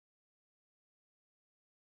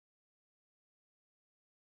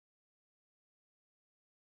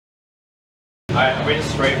Alright, are we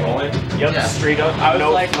just straight rolling? Yep, Yeah. straight up. I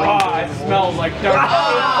was like, it smells like dark.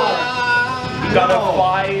 You gotta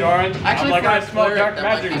fly. Darn. Actually, I'm like, for I a smell cleric, dark that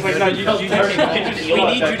magic. might It's be like, no, good. you We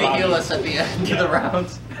need you to heal us at the end of the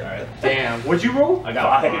rounds. Alright. Damn. What'd you roll? I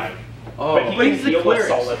got 5. Oh, But he's the cleric.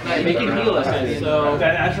 They can heal us at the end. So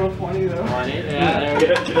that natural 20 though. 20? Yeah.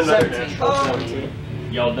 Get another natural 20.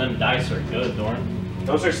 Yo, them dice are good, Dorn.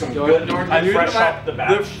 Those are some good I knew fresh that off the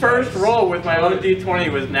bat. the first roll with my own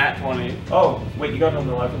D20 was nat 20. Oh, wait, you got an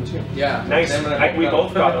 11 too? Yeah. Nice. We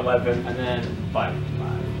both got 11. And then 5.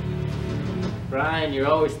 Brian, you're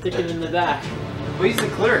always sticking in the back. Well, he's the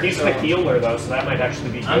cleric. He's the healer though, so that might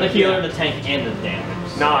actually be good. I'm the healer, the tank, and the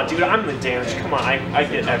damage. Nah, dude, I'm the damage. Come on, I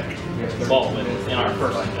get everything. Well, in our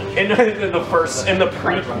first adventure. In the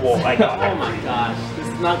prequel, I got Oh my gosh, this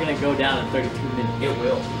is not gonna go down in 32 minutes. It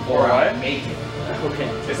will. Or what? Make it. Okay.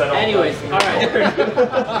 Is that all? Anyways, alright.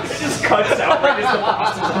 It just cuts out right as the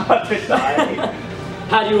boss is about to die.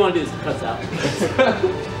 How do you want to do this? Cuts out.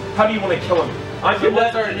 How do you want to kill him?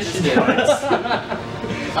 What's our initiative?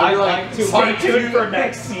 I like to stay tuned for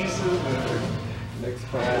next season.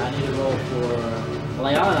 Alright, I need to roll for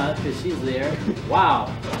Liana, because she's there.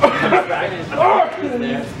 Wow. She's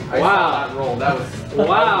there. Wow. That roll. That was.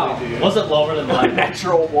 Wow. Was it lower than mine?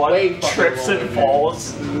 Natural 1 Wait, trips and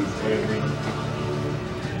falls.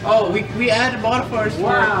 Oh, we added modifiers for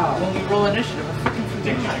Wow. when we roll initiative. I fucking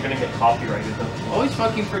Dude, forget. you're gonna get copyrighted though. Always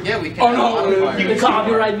fucking forget we can. Oh, add no, modifiers. The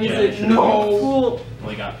copyright music. Yeah, No.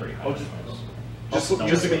 We got pretty high. Just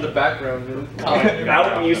Music in the background, dude.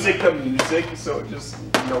 out music, the music, so just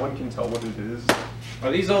no one can tell what it is.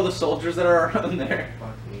 Are these all the soldiers that are around there?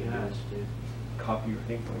 Gosh, dude.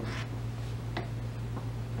 Copyright.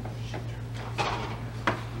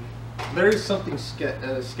 There is something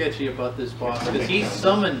sketchy about this boss because he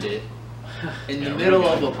summoned it in the middle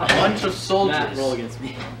of a bunch of Matt, soldiers. roll against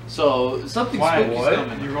me. So something's Why? spooky's What?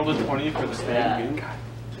 coming. You rolled a 20 for the Yeah. stand game?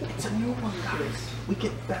 It's a new one, guys. We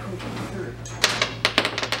get back on the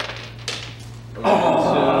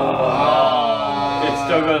It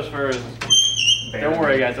still goes first. Don't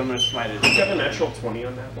worry, guys. I'm gonna smite it. You got a natural 20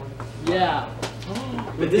 on that one? Yeah.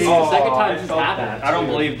 But this is the second time this has felt happened. that. I don't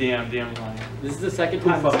believe DM's lying. This is the second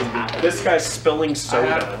time this has happened. This guy's spilling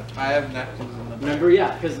soda. I have napkins in the Remember,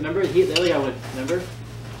 yeah, because remember, the other guy would, remember?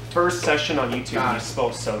 First session on YouTube, God. he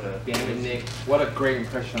spilled soda. Damn it, Nick. What a great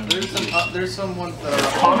impression. There's some ones that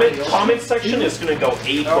are Comment section is gonna go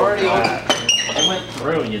 8 Already over open. that. It went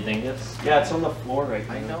through, you dingus. Yeah, it's on the floor right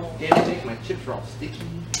now. I know. Damn it, Nick. My chips are all sticky.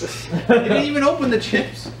 You didn't even open the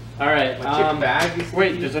chips. Alright, My chip bag is Wait,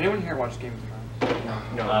 sticky. does anyone here watch Game of Thrones?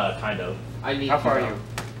 No. Kind of. I need. How far are you?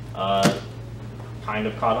 Kind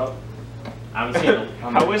of caught up. I haven't seen it.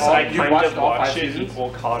 How is Oh, I you kind watched of all watch 5 it seasons? equal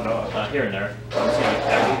caught up? Here and there. I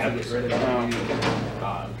haven't seen it every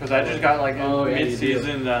episode. Because I just got like in Oh, yeah, you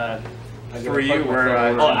mid-season 3 fuck where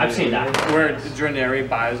Oh, I've seen that. where Drenary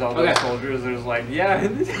buys all the Okay. soldiers. There's like, yeah,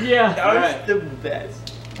 Yeah, that was alright. the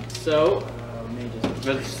best. So, let me just,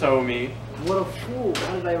 That's so me. what a fool,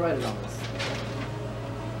 why did I write it on this?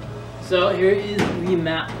 So, here is the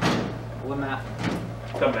map. The map.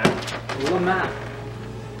 The map. The map.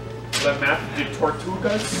 The map de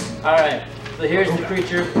Tortugas. Alright, so here's the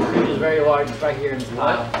creature. The creature's very large, it's right here in this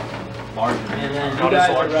pile. Larger. And then Not you as guys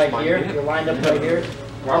are large as right mine. here. You're lined up right here.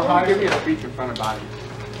 Why would you give me a speech in front of body?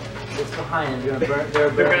 It's behind him. You're gonna burn, they're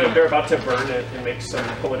They're burning. they're about to burn it and make some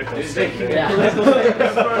political statement. Yeah. Political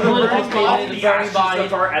statement, burning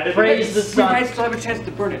body. Praise the sun. still have a chance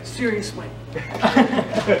to burn it. Seriously.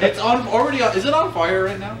 It's on already. Is it on fire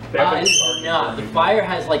right now? They haven't It's started not. The fire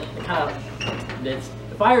has like kind of.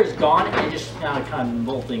 The fire is gone and it's just kind of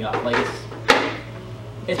molting up. Like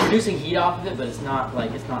it's producing heat off of it, but it's not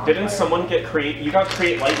like it's not. on Didn't fire. someone get create? You got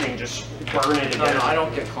create lightning. Just burn it No, again. no, I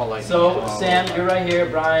don't get called like. So Sam, you're right here.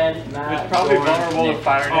 Brian, Matt. It's probably Lauren, vulnerable to Nick.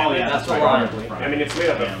 fire Oh, damage. yeah, That's that's the line. right. I mean, it's made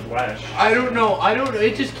of flesh. I don't know.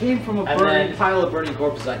 It just came from a And burning then- pile of burning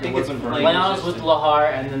corpses. I think it's wasn't flame Leon's with resistant.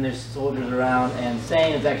 Lahar, and then there's soldiers around, and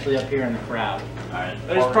Sane is actually up here in the crowd. Alright.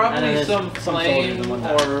 There's And probably then there's some some flame soldiers and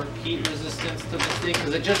whatnot. or heat resistance to this thing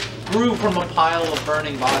because it just grew from a pile of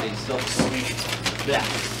burning bodies. So Yeah.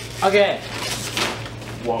 Okay.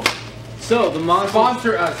 Whoa. So the monster.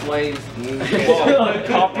 sponsor us, Waze.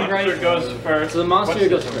 Copyright goes first. So the monster What's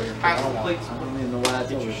goes the- first. Pass the plates. I don't even know why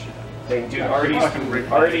that's over. Dang, dude, Tell already me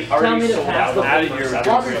to sold pass out. the Out of plate. your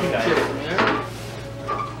Barbecue chips, man.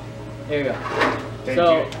 Here you go. Dang,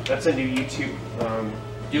 So- dude, that's a new YouTube.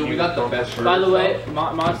 Dude, we got the best By the way,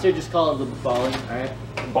 monster, just call it the ballin', alright?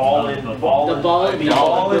 Ballin', The ballin', ballin', the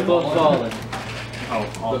ballin', ballin'. Oh,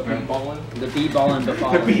 all the big ballin'. The bee ballin', but the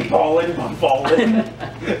ballin'. bee ballin', ballin'.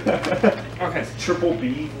 Okay. Triple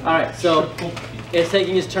B. Alright, so it's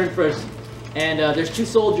taking his turn first. And there's 2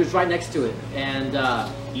 soldiers right next to it. And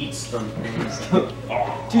Eats them.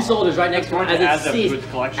 2 soldiers right next to it. It's going to add As them it to its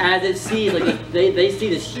collection. sees, like they see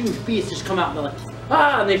this huge beast just come out and they're like,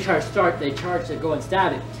 ah! And they charge to go and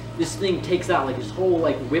stab it. This thing takes out like his whole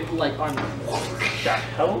like whip-like arm, The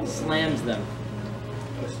hell? slams them.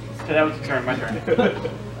 Okay, that was your turn. My turn.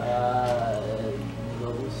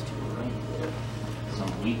 Those 2 right there.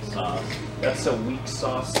 Some weak sauce. That's a weak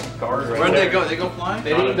sauce guard right Where'd there. they go? They go flying?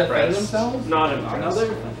 They Not didn't defend impressed. themselves? Not impressed.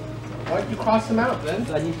 Another. Why'd you cross them out then?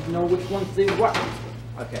 I need to know which ones they were.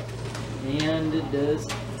 Okay. And it does.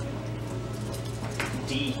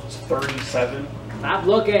 D37. Stop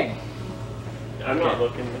looking. I'm not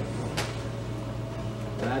looking.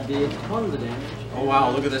 That did tons of damage. Oh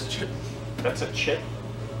wow, look at this. That's a chip.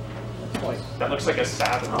 Twice. That looks like a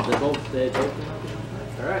saddle. Oh, they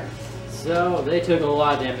both Alright. So they took a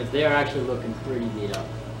lot of damage. They are actually looking pretty beat up.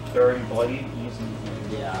 They're already bloody. Easy.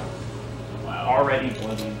 Yeah. Wow. Already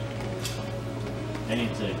bloody. They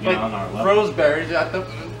need to get on our level. Throws berries at them.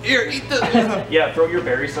 Here, eat this. Yeah, throw your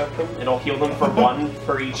berries at them. It'll heal them for 1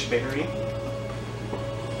 for each berry.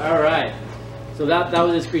 Alright. So that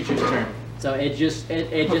was this creature's turn. So it just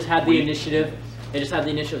had the initiative. It just had the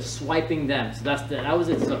initiative swiping them. So that was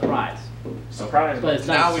its surprise. Surprise. But it's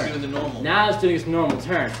not Now its we're turn. doing the normal. Now it's doing its normal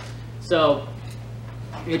turn. So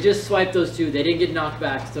it just swiped those 2. They didn't get knocked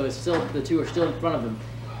back, so it's still the 2 are still in front of him.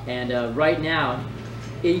 And right now,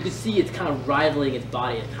 you can see it's kind of writhing its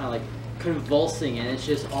body. It's kind of like convulsing, and it's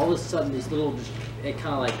just all of a sudden this little, it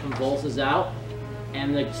kind of like convulses out,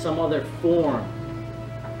 and like some other form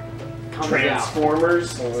comes out.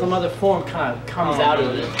 Transformers. Some other form kind of comes out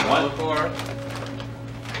of it. What?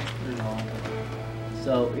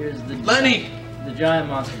 So here's the Lenny! the giant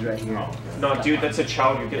monster's right here. No, dude, that's a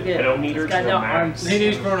child. You get Yeah, pedometer it's to got the no max. arms.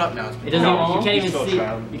 He's grown up now. It doesn't. No, you can't he's even still a see.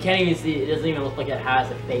 child. You can't even see. It doesn't even look like it has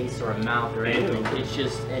a face or a mouth or anything. It's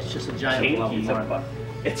just a giant level Kinky. mark.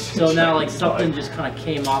 It's So now like giant something bug. just kind of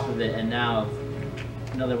came off of it, and now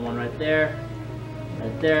another one right there, and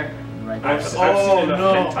right there. I've seen Oh, enough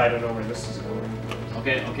no. hentai to know where this is going.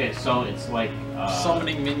 Okay, so it's like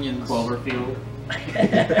Summoning minions. Cloverfield,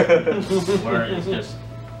 where it's just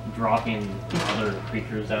dropping other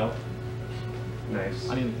creatures out. Nice.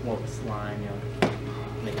 I mean, more slime, you know,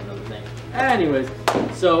 make another thing. Anyways,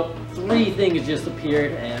 so 3 things just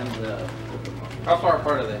appeared, and How far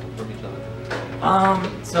apart are they from each other?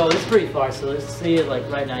 so it's pretty far. So let's see it like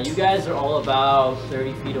right now. You guys are all about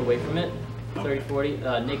 30 feet away from it, 30, 40.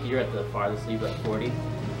 Nick, you're at the farthest, so you're at 40.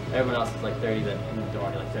 Everyone else is like 30, then they're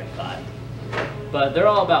already like 35. But they're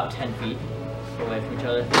all about 10 feet away from each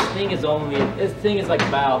other. This thing is like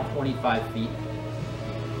about 25 feet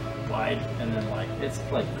wide, and then like it's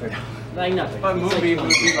like pretty, like nothing. My It's movie like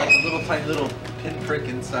would be like a little tiny little pinprick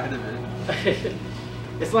inside of it.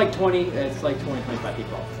 It's like 25 feet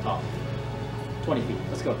tall. 20 feet.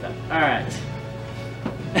 Let's go with that. All right.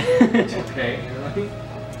 Okay.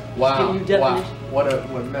 Wow. Give you Wow. definition. What a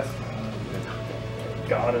mess.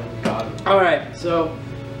 Got him. All right. So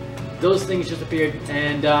those things just appeared,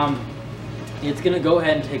 and it's gonna go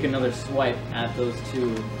ahead and take another swipe at those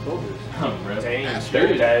 2 soldiers. Oh, really? Dang, Bastard.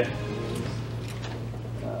 they're dead.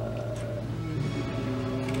 Yep.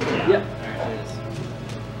 Yeah. There it is.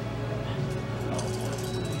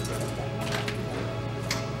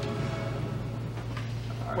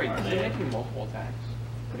 Wait, Are are they- they making multiple attacks?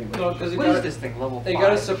 Pretty much. No, because What is this thing, level 5? They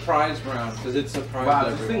got a surprise round because it's surprised Wow,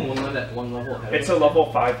 this everyone. thing won at 1 level ahead. It's a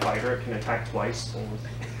level 5 fighter. It can attack twice.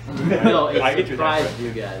 No, I get it you surprised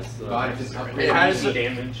you guys. So. God, just upgrade. It has Easy a-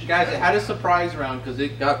 damage. Guys, it had a surprise round because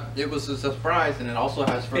it was a surprise and it also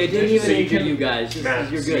has first It didn't edition. even So you injure can- you guys. Just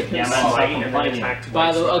Matt, you're so you good. can Yeah, Matt's smite not and then complaining. attack twice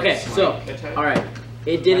By the with okay, a so smite attack. all right,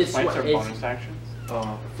 it did its Swipe swipe. are bonus actions.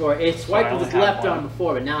 For it So swiped I with its only have left one. arm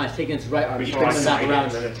before, but now it's taking its right arm, But you turning can them smite back it around,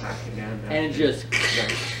 and then attack again. and it just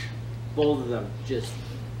Nice. both of them just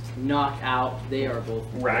knock out. They are both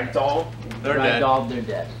Ragdoll. They're dead. Ragdoll, they're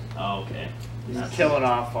dead. Oh, okay. Just killing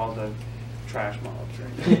off all the trash mobs,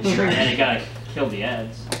 right? And you gotta kill the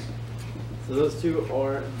ads. So those 2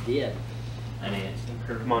 are dead. I mean,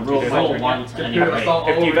 Come on, roll dude. roll one to any rate.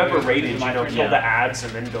 If you've ever raided, you My know, turn, kill yeah. the ads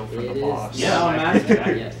and then go for It the is boss. Yeah, now my master.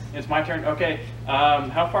 turn. Yes. It's my turn. Okay.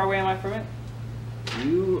 How far away am I from it?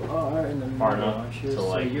 You are in the Far middle, enough aren't you? to So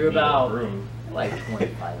like you're need a about room. like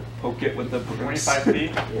 25. Poke it with the brooms. 25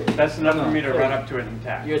 feet. That's enough for me to run up to it and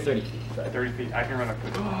attack. You're 30 feet. Sorry. 30 feet. I can run up to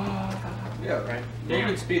it. Yeah, right.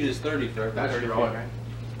 Movement speed is 30 for That's 30 your feet, own. right?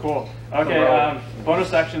 Cool. Okay.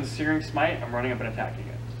 Bonus action, Searing Smite. I'm running up and attacking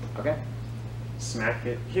it. Okay. Smack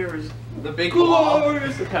it. Here is The big blob.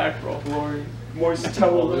 glorious attack roll. Glory. Moist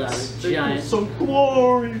towel. Giant. So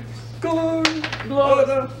glory. Glory.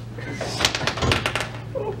 Glory.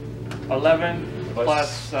 11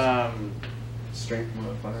 plus Strength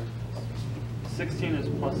modifier. 16 is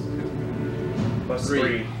plus 2. Plus 3.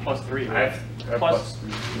 3. Plus 3. I Right? have Plus plus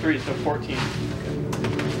 3, so 14.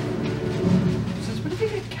 This is what if you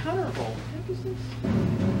get counter roll? What is this?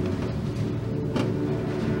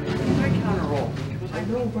 Why counter roll? I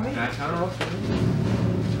know, right? Can I counter roll?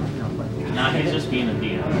 Nah, he's just being a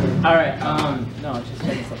DM. Alright, no, it's just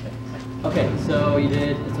checking something. Okay, so you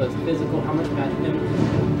did, so it's physical, how much magic damage?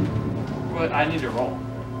 Well, I need to roll.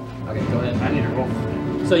 Okay, go ahead. I need to roll.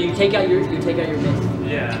 So you take out your mace.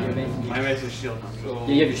 Yeah. Your mace. My mace is shield. Yeah,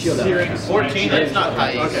 you have your shield out. Searing 14, that's not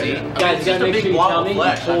high AC. Okay. I mean, Guys, it's you just gotta a make big sure you blob tell of me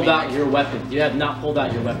flesh. you pulled I mean, out your weapons. You have not pulled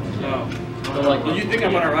out your weapons yet. Oh. So like, You think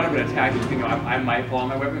I'm gonna run up and attack you? Think I might pull out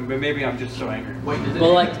my weapon, but maybe I'm just so angry. Wait, does it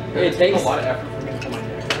well, like it takes a lot of effort for me to pull my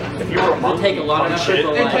deck? If you were a it monk, take a lot of effort,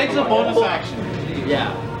 but It like, takes a bonus action.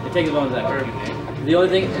 yeah, it takes a bonus action. The only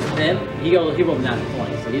thing is him. He rolled a natural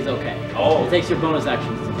 20, so he's okay. Oh. It takes your bonus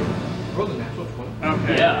actions to do it. Roll the natural 20.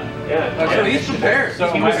 Okay. Yeah. yeah. So he's prepared.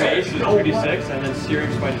 So He my was like, base is no, 3d6, and then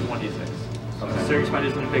Searing Smite is 1d6. So Searing Smite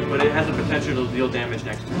isn't big, but it has the potential to deal damage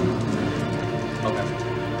next turn. Okay.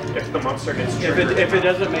 If the monster gets If triggered. it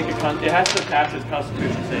doesn't make it has to pass its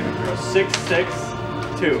Constitution saving throw. 6, 6,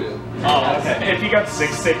 2. Oh, okay. If you got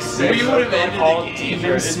 666, We would have ended all the game.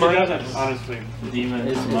 demon It smite. doesn't, honestly. Demon.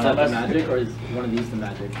 Is that the magic, or is one of these the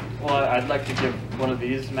magic? Well, I'd like to give one of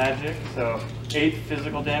these magic, so 8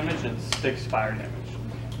 physical damage and 6 fire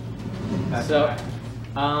damage. So,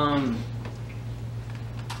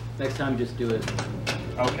 next time just do it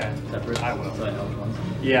Okay. separate. I will. So I know which ones.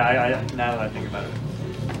 Yeah, I now that I think about it.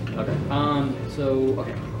 Okay. So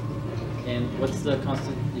okay. And what's the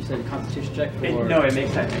you said the Constitution check for? No, it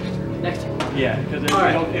makes that next turn. Next turn. Yeah, because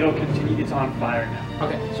Alright. it'll continue. It's on fire now.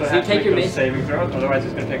 Okay. So it So you has to take make your those mace. saving throws, otherwise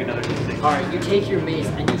it's going to take another d6. All right. You take your mace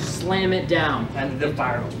and you slam it down, And the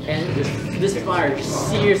fire. and this fire just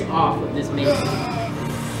sears off of this mace.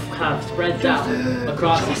 Kind of spreads out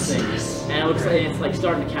across this thing, and it looks like it's like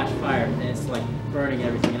starting to catch fire, and it's like burning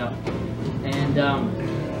everything up. And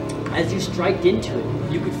as you striked into it,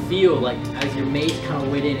 you could feel like as your mace kind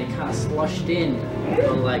of went in, it kind of slushed in,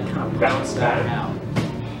 but like kind of Bounced back back. out.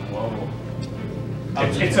 Whoa.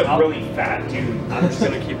 It's a really fat dude. I'm just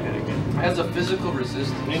going to keep hitting it. It has a physical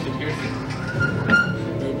resistance.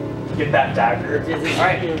 Get that dagger. It didn't,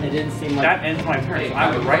 Alright. it didn't seem like. That ends my turn. So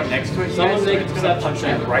I'm right next to it. Someone so make a it's going to perception punch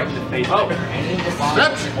check. it right in the face. Oh,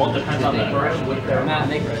 Perception! Well, it depends on that. burn them with their Matt,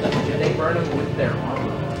 make a perception check. They burn them with their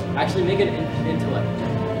armor. Actually, make it an intellect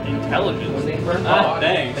check. Intelligence. When they burn Ah, the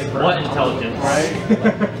thanks. they burn What them intelligence? Right?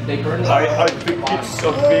 They burn the I think it's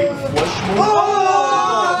a big flesh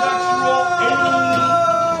wound.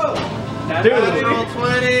 Natural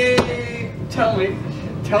 20! Tell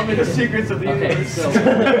me the secrets of the Okay, universe. so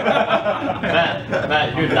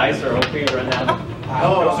Matt, your dice are OP right now.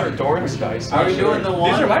 Oh, those are Dorn's dice. Are we doing the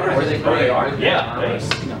one? These are my Or dice. they Oh, they are? burn? Yeah, Nice.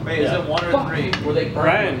 Wait, is it 1 or 3? Were they burn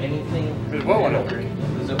Ryan. anything? What one of three?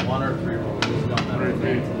 Is it 1 or 3 rolls?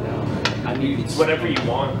 I mean, It's whatever you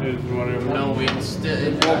want. No, we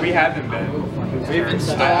still. Well, we haven't been. We've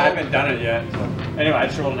installed. I haven't done it yet. So. Anyway, I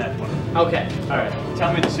just rolled a nat 20. okay, all right.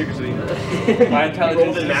 Tell me the secrets of the universe. My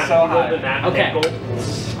intelligence is so high. Okay.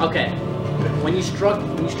 Okay. When you struck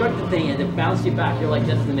the thing and it bounced you back, you're like,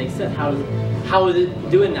 that doesn't make sense. How is it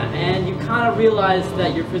doing that? And you kind of realize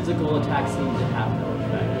that your physical attack seems to have no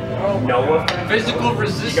effect. No effect. Physical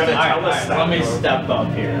resistance. You gotta tell us that. Let me step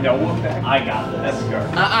up here. No effect. I got this.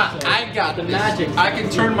 I got The this. magic. I can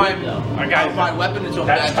turn my got my weapon into a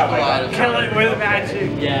That's magical how I got item. it. Kill it with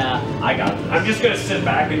magic. Yeah. I got this. I'm just gonna sit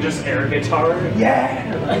back and just air guitar. Yeah!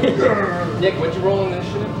 Nick, what'd you roll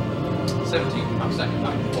initiative? 17. I'm second.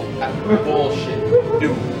 Bullshit.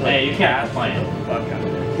 Dude. Hey, you can't complain.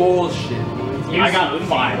 Bullshit. I got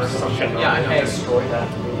 5 or some shit. Yeah, I know. Destroy that.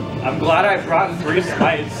 I'm glad I brought 3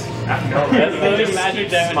 smites. No, That's the just magic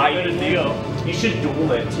keep damage smiting of the deal. You should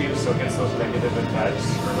duel it too, so it gets those negative attacks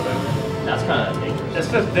or whatever. That's kind of dangerous. That's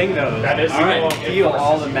the thing though. That is we the will thing. It deal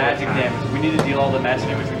all forces the you magic to attack. damage. We need to deal all the magic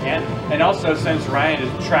damage we can. And also, since Ryan is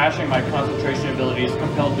trashing my concentration abilities,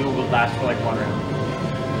 Compelled Duel will last for like 1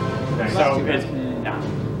 round. Nice. So it's nah.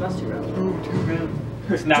 That's 2 rounds.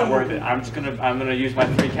 It's not worth it. I'm gonna use my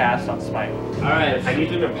 3 casts on Smite. All right. I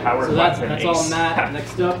need an empowered So that's weapon. all ace. Matt.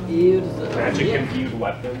 Next up is Magic Yick. imbued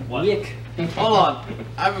weapon. Yick. Hold on.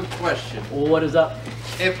 I have a question. What is up?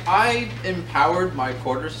 If I empowered my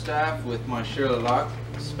quarterstaff with my Sherlock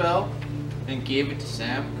spell and gave it to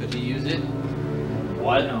Sam, could he use it?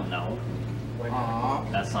 What? No.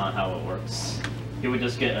 That's not how it works. He would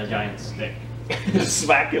just get a giant stick. Just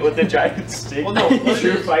smack it with a giant stick. Well, no, what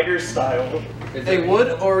True it is- fighter style. A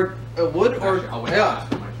wood or Actually, I'll wait. yeah.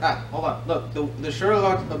 Hold on. Look, the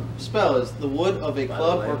Sherlock spell is the wood of a By the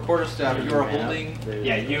club way, or quarterstaff you are mana, holding. there's-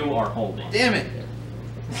 Yeah, you are holding. Damn it!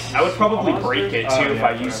 I would probably break it too Oh, if yeah,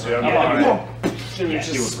 I used to. I'm yeah, like, yeah. whoa. Yeah, You you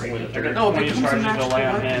just would break it. split it. No, it 20 becomes a charges to magical lay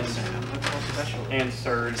on weapon. hands That's all special. and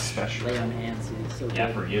surge. Special. Lay on hands, he's so Yeah,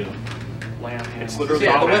 good. for you. Lay on hands. It's literally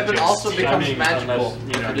Yeah, the all weapon magic. also Yeah, becomes I mean, magical.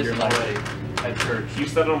 Unless, you know, It is you're not. like at church.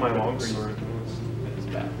 Use that on my longsword. It's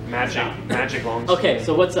bad. Magic longsword. Okay,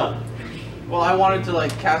 so what's up? Well, I wanted to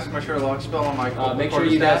like cast my Sherlock spell on my Make sure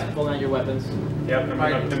you guys quarterstaff. pull out your weapons. Yep, I'm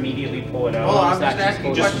gonna immediately pull it out. Hold on, I'm Bonus just asking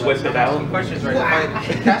action, questions. just whip it I'm asking out. questions right now. If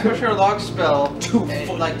I cast my Sherlock spell,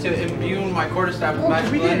 and, like to imbue my quarterstaff with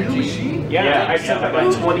magical energy. Yeah, I said that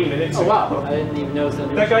like 20 minutes Oh ago. wow, I didn't even notice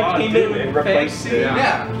that. That guy came in and replaced it.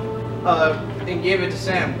 Yeah. And gave it to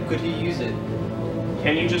Sam. Could he use it?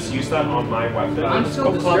 Can you just use that on my weapon? I'm Just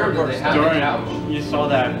still go club disturbed or that they have a couch. Dorian, you saw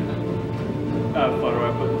that photo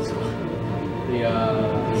I put in the school.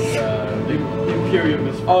 The Imperium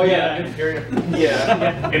is. oh yeah, Imperium.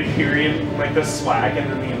 Yeah. Imperium, like the swag and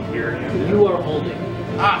then the Imperium. You are holding.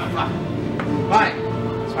 Ah, fuck. Fine.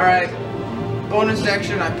 Alright. Bonus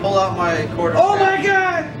action, I pull out my quarterstaff. Oh my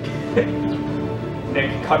god!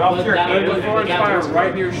 Nick, cut off But your that hand. would- Forward that fire would right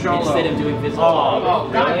work near shoulder. Instead of doing physical. Oh,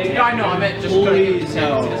 God, really? I know, I meant just gonna give it to Please, Sam.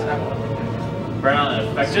 no. He's gonna snap one. Brown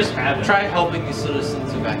effect. Just have it. try helping these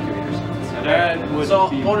citizens evacuate or something. That would So,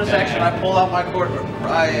 be bonus bad. action, I pull out my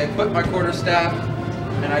I equip my quarterstaff,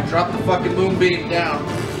 and I drop the fucking moonbeam down.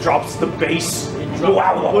 Drops the base. drops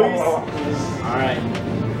Wow. the base. Alright.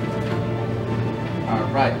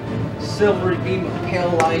 Alright. Silvery beam of pale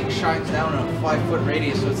light shines down in a 5-foot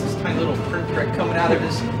radius, so it's this tiny little pinprick coming out of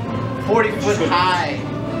this 40-foot high,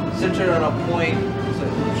 centered on a point, so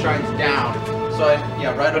it shines down. So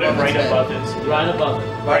right Put it above right its above head. it. Right above it.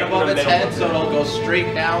 Right Right in above the its middle head, of so it. it'll go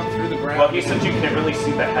straight down through the ground. Well, you said you can't really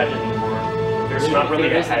see the head anymore. There's not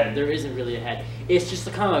really a head. There isn't really a head. It's just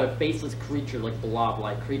a kind of a faceless creature, like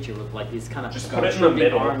blob-like creature with like these kind of Just put it in the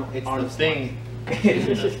middle. It's the thing. It's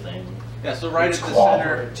just a thing. Yeah, so right It's at the claw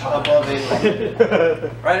center time. above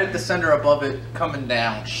it, right at the center above it, coming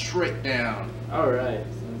down, straight down. Alright,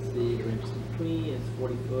 so let's see. The range between is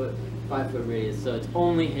 40 foot, 5-foot radius, so it's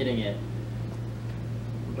only hitting it.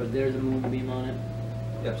 But there's a moonbeam on it.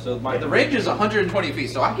 Yep. So the range is 120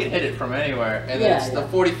 feet, so I can hit it from anywhere, and Yeah, it's the yeah.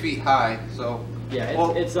 40 feet high. So Yeah, it's,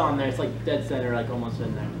 Well- it's on there. It's like dead center, like almost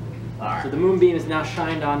in there. Alright. So the moonbeam is now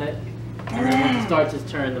shined on it, and then once it starts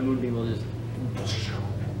its turn, the moonbeam will just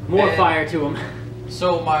more And- fire to him.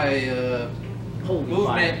 So my Holy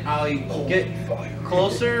movement, I'll get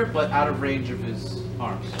closer, but out of range of his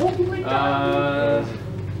arms.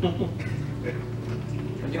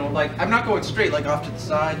 You know, like I'm not going straight, like off to the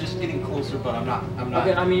side, just getting closer, but I'm not.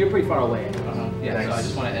 Okay, I mean you're pretty far away. Yeah, so I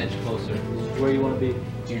just want to edge closer. Where you want to be?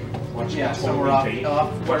 Dude, watch Yeah, me somewhere totally off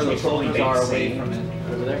bait. where Watch the me totally soldiers bait are away Satan. from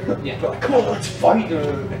it. Over there? Yeah. Come on, let's fight.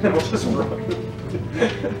 And we'll just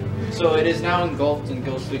run. So it is now engulfed in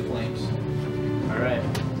ghostly flames. Alright.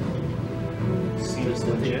 Seems Just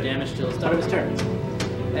take legit. damage till the start of his turn.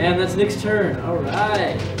 And that's Nick's turn.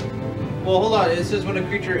 Alright. Well, hold on. It says when a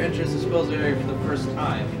creature enters the spell's area for the first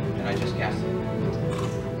time, and I just cast it.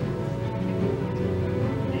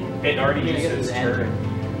 It already I used guess its it's end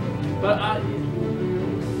turn. But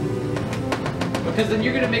Because then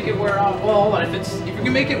you're gonna make it wear off. Well, hold on. If you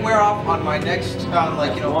can make it wear off on my next,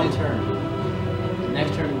 like you know, one turn. The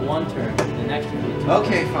next turn, one turn. The next turn, be 2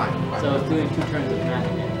 Okay, turns. fine. So it's doing 2 turns of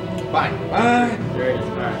magic damage. Fine. There it is.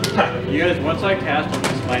 Alright. You guys, once I cast on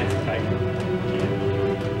this might attack you.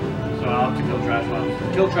 So I'll have to kill trash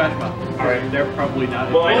mobs. Kill trash mobs. Alright. They're probably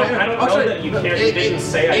not. Well, I don't know Actually, that you can't. It didn't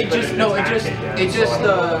say I couldn't attack yet,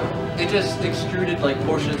 it just extruded like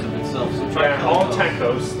portions of itself. So try Yeah, to I'll attack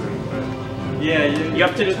those then. Yeah, You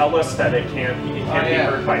have to tell us that it can't be yeah.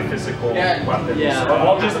 hurt by physical Yeah. weapons. Yeah. Or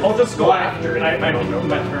I'll just go after it. I I don't know my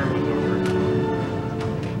that. turn was over.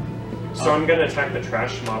 So I'm gonna attack the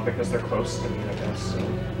trash mob because they're close to me, I guess. So.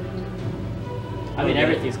 I mean,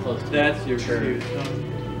 everything's close to That's your Sure. excuse.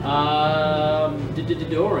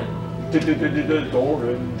 Doran.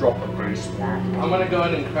 Doran, drop a face. I'm gonna go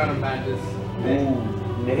ahead and crown him badges.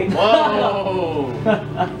 Ooh, Nick. Whoa!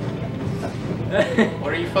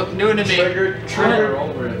 What are you fucking doing to me? Trigger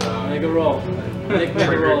over it. Make a roll. Make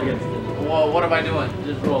a roll against it. Whoa, what am I doing?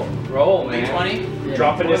 Just roll. Roll, man. D20? Yeah.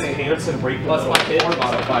 Drop in his 20. pants and break the Plus my little 4 kid.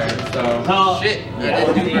 modifier, so. Oh, Shit, yeah. I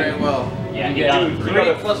didn't do very well. Yeah, You you get got Dude, you 3 got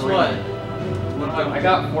a plus 3. what? I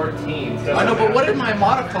got 14. I know, but what is my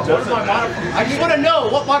modifier? What is my Doesn't matter. modifier? I just want to know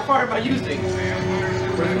what modifier am I using?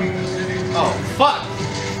 Oh, fuck!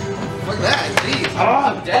 Fuck that, jeez.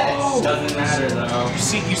 I'm dead. Doesn't matter though. You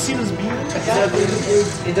see this beam?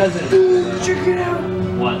 It doesn't matter. Check it out.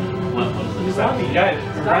 What is You it?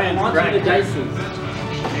 guys, Ryan, Launching the dices.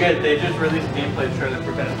 you guys, they just released a gameplay trailer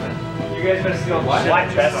for Best Man. You guys better see what What?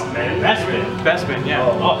 Best Man. Best Man, yeah.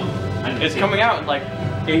 Oh. It's coming out in like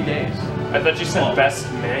 8 days. I thought you said best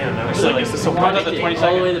man. I was Actually, like, is this a we're on to project? the All the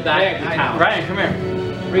 22nd. way to the back of the town. Ryan, come here.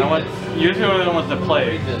 I want, you're the only one wants to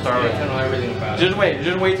play. Read this. Star Wars. I know everything about it. Just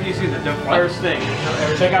wait till you see the first thing.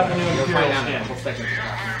 Check out the new You'll Imperial find out in a skin. couple seconds.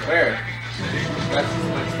 Where? That's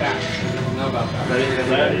my stats. I don't know about that.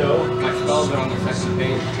 Let it go. My spells are on the second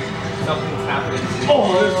page. Something's happening to me it's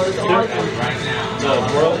awesome. right now.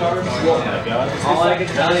 The world cards? Oh my god. All I can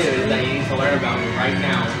tell you is that you need to learn about me right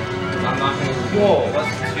now. Because I'm not going to reveal. Whoa. Plus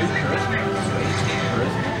 2 charisma.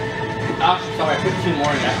 Actually, so I put 2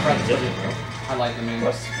 more in that front. I like them in.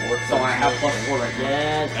 Plus 4. So I have plus 4 right now.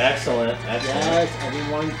 Yes. Excellent. Yes.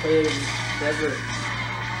 Everyone played forever.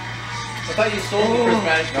 I thought you sold the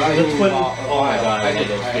prismatic. The twin. Oh my god. I I love did.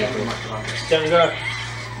 those I have papers. much about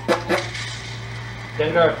it.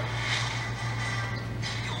 Dengar.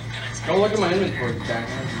 Don't look at my inventory, Jack.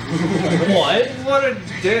 What? What a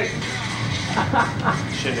dick.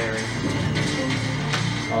 Shenari.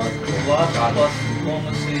 Oh, that's cool. Plus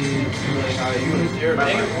diplomacy is really high. You and zero.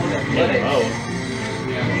 Negative 1 athletics. Oh.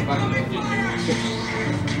 Yeah, fucking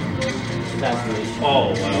Assassination. Oh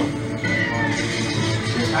wow.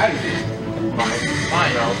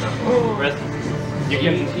 Fine. You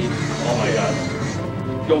can. Oh my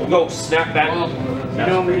god. Go, snap back. Well, you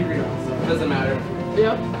know me. Doesn't matter.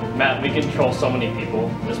 Yep. Matt, we control so many people.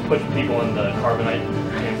 Just push people in the carbonite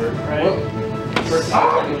chamber, Well, first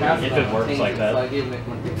If it works like that. So I gave Nick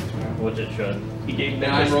my which it should. He gave and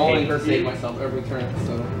I'm rolling to save myself every turn,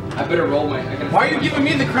 so I better roll my. Why are you giving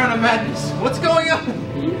me the crown of madness? What's going on?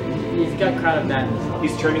 He's got Crown of Madness.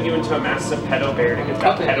 He's turning you into a massive pedo bear to get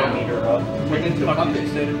that Puppet pedo now. meter up. Turn into a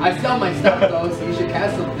puppet. I sell my stuff though, so you should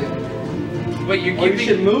cast something. But you're Or you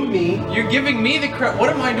should giving move me. you're giving me the crown. What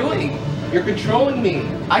am I doing? You're controlling me.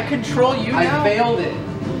 I control you I now. failed it.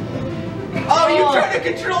 Oh, you're trying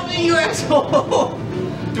to control me, you asshole!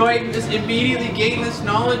 Do I just immediately gain this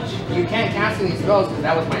knowledge? You can't cast any spells because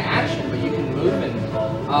that was my action, but you can move and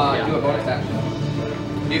do a bonus action.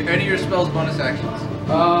 Any of your spells bonus actions?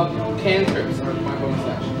 Cantrips are my bonus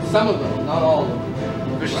action. Some of them, not all of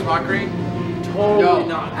them. Vicious mockery, Totally No,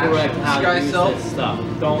 not actually, correct how to disguise use self. this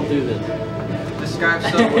stuff. Don't do this. disguise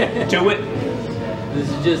self. Do it. This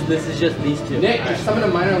is just these two. Nick, Alright, just summon a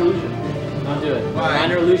minor illusion. don't do it. Why?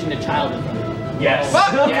 Minor illusion, a child in front of you. Yes.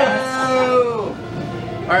 Fuck Yes. you!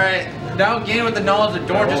 All right, now again with the knowledge that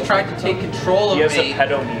Dorn just tried to take control of He has me. a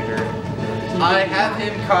pedo meter. I have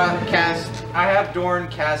him cast. I have Dorn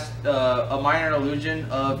cast a minor illusion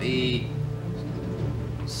of a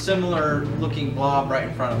similar looking blob right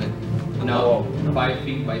in front of it. No, 5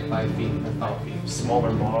 feet by 5 feet. That's 5 feet.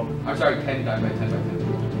 Smaller mob. I'm sorry, 10 by 10 by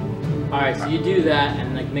 10. Alright, so you do that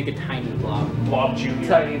and like make a tiny blob. Blob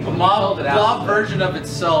Junior. A blob version of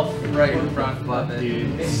itself right in front of it.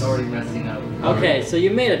 Dude, it's already messing up. Okay, so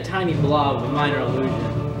you made a tiny blob with minor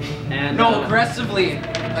illusion. And No, aggressively,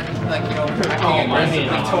 like you know, acting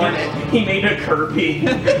aggressively toward it. He made a Kirby.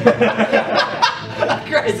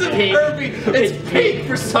 Aggressive pink. Kirby. It's It's pink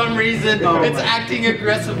for some reason. Oh it's my. acting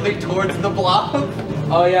aggressively towards the blob.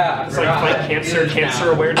 Oh yeah, I It's like forgot. fight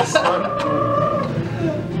cancer awareness stuff.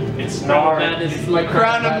 It's not. Madness. This is my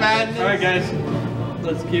Crown of Madness. All right, guys.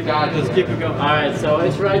 Let's keep God, it going. Alright, so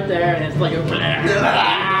it's right there and it's like a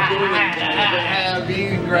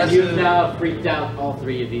Being and you've aggressive. now freaked out all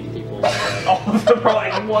three of these people. All of them are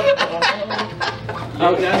like, what the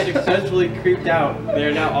fuck? You guys successfully creeped out. They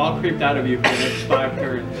are now all creeped out of you for the next 5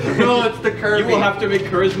 turns. No, it's the Kirby. You will have to make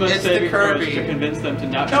charisma It's the saving throws Kirby. to convince them to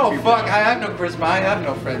not be No, creeped fuck, out. I have no charisma, I have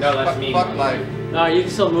no friends. No, that's fuck, me. Fuck life. No, you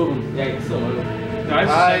can still move them. Yeah, you can still move. No, I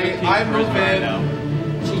have 17 I move charisma right in. now.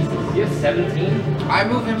 Jesus. You have 17? I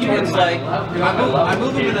move him towards like, I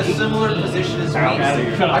move him in a similar position as me.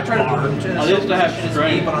 I try to move him in a At least similar I have position as me,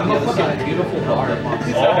 strength. but on I'm the a other fucking side. beautiful bard. At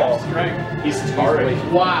least I Oh. have strength. He's Tari.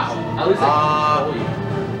 Wow. At least I can control you.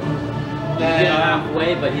 He's Then,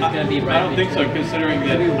 halfway, but he's gonna be right. I don't think so, considering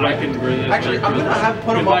that I can resist. Actually, my I'm gonna charisma. have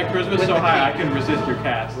put him Because my up charisma's with so the high, I king. can resist your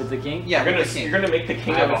cast. With the king? yeah, You're with the king. gonna make the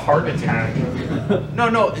king have a heart attack. No,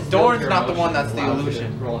 Doran's your not the one emotions that's the allows you to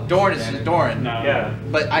illusion. roll an Doran is advantage. Doran. No. Yeah.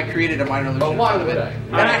 But I created a minor illusion. But why out of would it. I?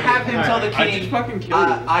 And I have him tell the I just king. fucking killed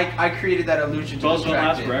you. I created that illusion to Spells don't distract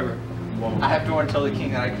last it. forever. I have Doran tell the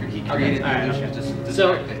king that he created the alright, illusion to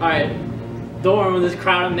So, distract it. alright. thorn with this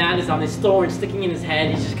crown of madness on this thorn sticking in his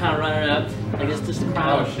head. He's just kind of running up. Like it's just a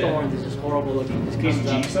crown of thorns. It's just horrible looking. Just He's comes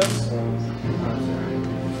up. Jesus.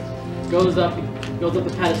 Goes up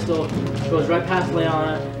the pedestal, goes right past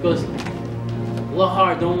Leona, goes,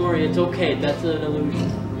 Lahar, don't worry, it's okay, that's an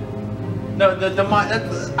illusion. No,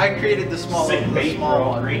 I created the small, Sick the bait, small bro.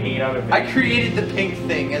 one. Green 8 out of 8. I created the pink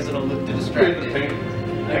thing as an illusion to distract it.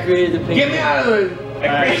 I created the pink. Get me out of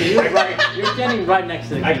it! You're standing right next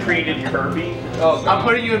to the I king. created Kirby. Oh, I'm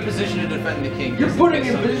putting you in position to defend the king. You're just putting in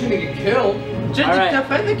in case position to get killed. Just All right. to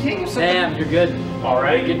defend the king. Sam, you're good.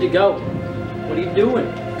 Alright. Good to go. What are you doing?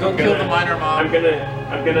 Go kill the minor mob. I'm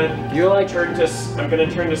gonna You're like, turn to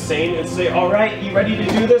Sane and say, alright, you ready to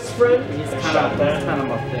do this, friend? he's I kind shout of that.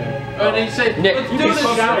 up there. And then you say, Nick, let's you do can this.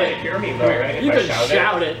 shout You it. hear me though, right? You If I can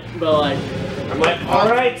shout it, but like, I'm like,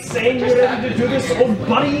 alright, Sane, you ready to do this, old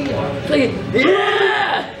buddy? like,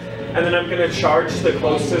 yeah! And then I'm gonna charge the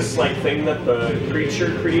closest thing that the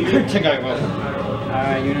creature created.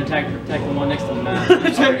 Alright, you're gonna protect the one next to Matt.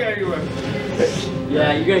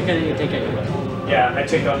 Yeah, you're gonna need to take out your weapon. Yeah, I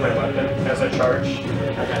take out my weapon as I charge.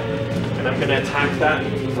 Okay. And I'm gonna attack that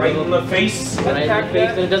right in the face. Right in the face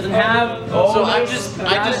that it doesn't have. Oh, So I nice.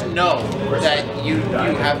 just know that you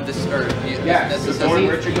have this, or Yeah, this the is Thorn a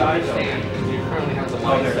Richard died, you currently have the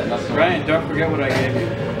line set up. Ryan, don't forget what I gave you.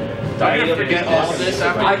 I'm gonna forget all of this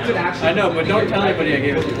after. I could actually. I know, but don't tell anybody I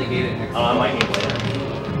gave it to you. next I might need later.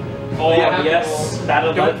 Oh, Yeah. yes.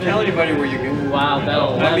 That'll Don't tell anybody where you get it. Wow,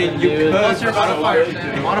 that'll I mean, you dude. could. What's your modifier?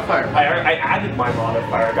 Modifier. I added my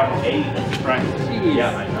modifier. I got an 8. Right. Jeez,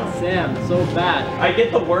 Yeah, I know. Sam, so bad. I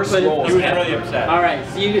get the worst But rolls You was ever. really upset. Alright,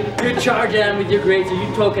 so you're charging at him with your great, so you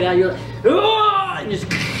poke it out, you're like, "Ah!" and just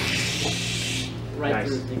right Nice.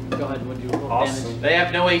 through the thing. Go ahead, what do you roll Awesome. damage? They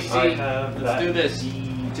have no AC. I have Let's do this.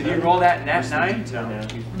 Did you roll that nat 9? No.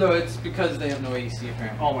 No, it's because they have no AC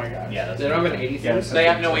apparently. Oh my god. Yeah, that's They don't have an 86. Yes. They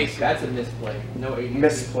have no AC. That's a misplay. No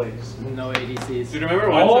 86. Misplays. No ADCs. Dude, remember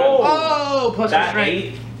one time? Oh, plus that strength.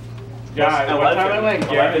 8. Yeah, one time I like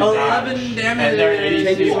Gary 11 damage. and their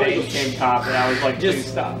ADC Take base came top, and I was like, please Just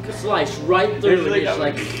stop. slice right through There's it, like just a-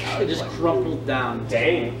 like, it just crumpled down.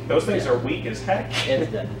 Dang, those things are weak as heck.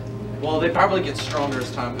 It's dead. Well, they probably get stronger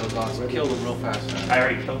as time goes on, so kill them real fast. I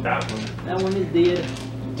already killed that one. That one is dead.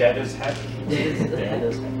 Dead as heck.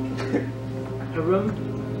 Hackaroom?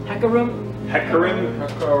 Hackaroom?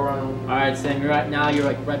 Hecarim. Alright, Sam, you're right now, you're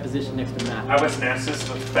like right position next to Matt. I was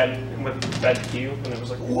Nasus with Fed Q, and it was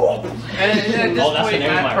like, whoa. And at this Oh, that's the point, name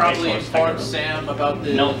of Matt my probably race horse, informed Hecarim. Sam about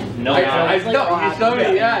the. No, No, you told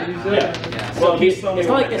me, yeah, you said. Yeah. Well, he's the only It's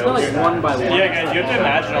not one like, that it's not knows like that. one by one. Yeah, guys, you have to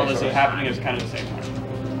imagine all this is happening is kind of the same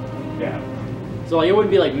time. Yeah. So like, it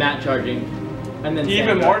wouldn't be like Matt charging, and then Even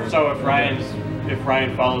Sam more charging. so if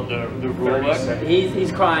Ryan followed the rule book. 36.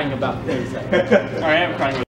 He's crying about 30 seconds. Or I am crying.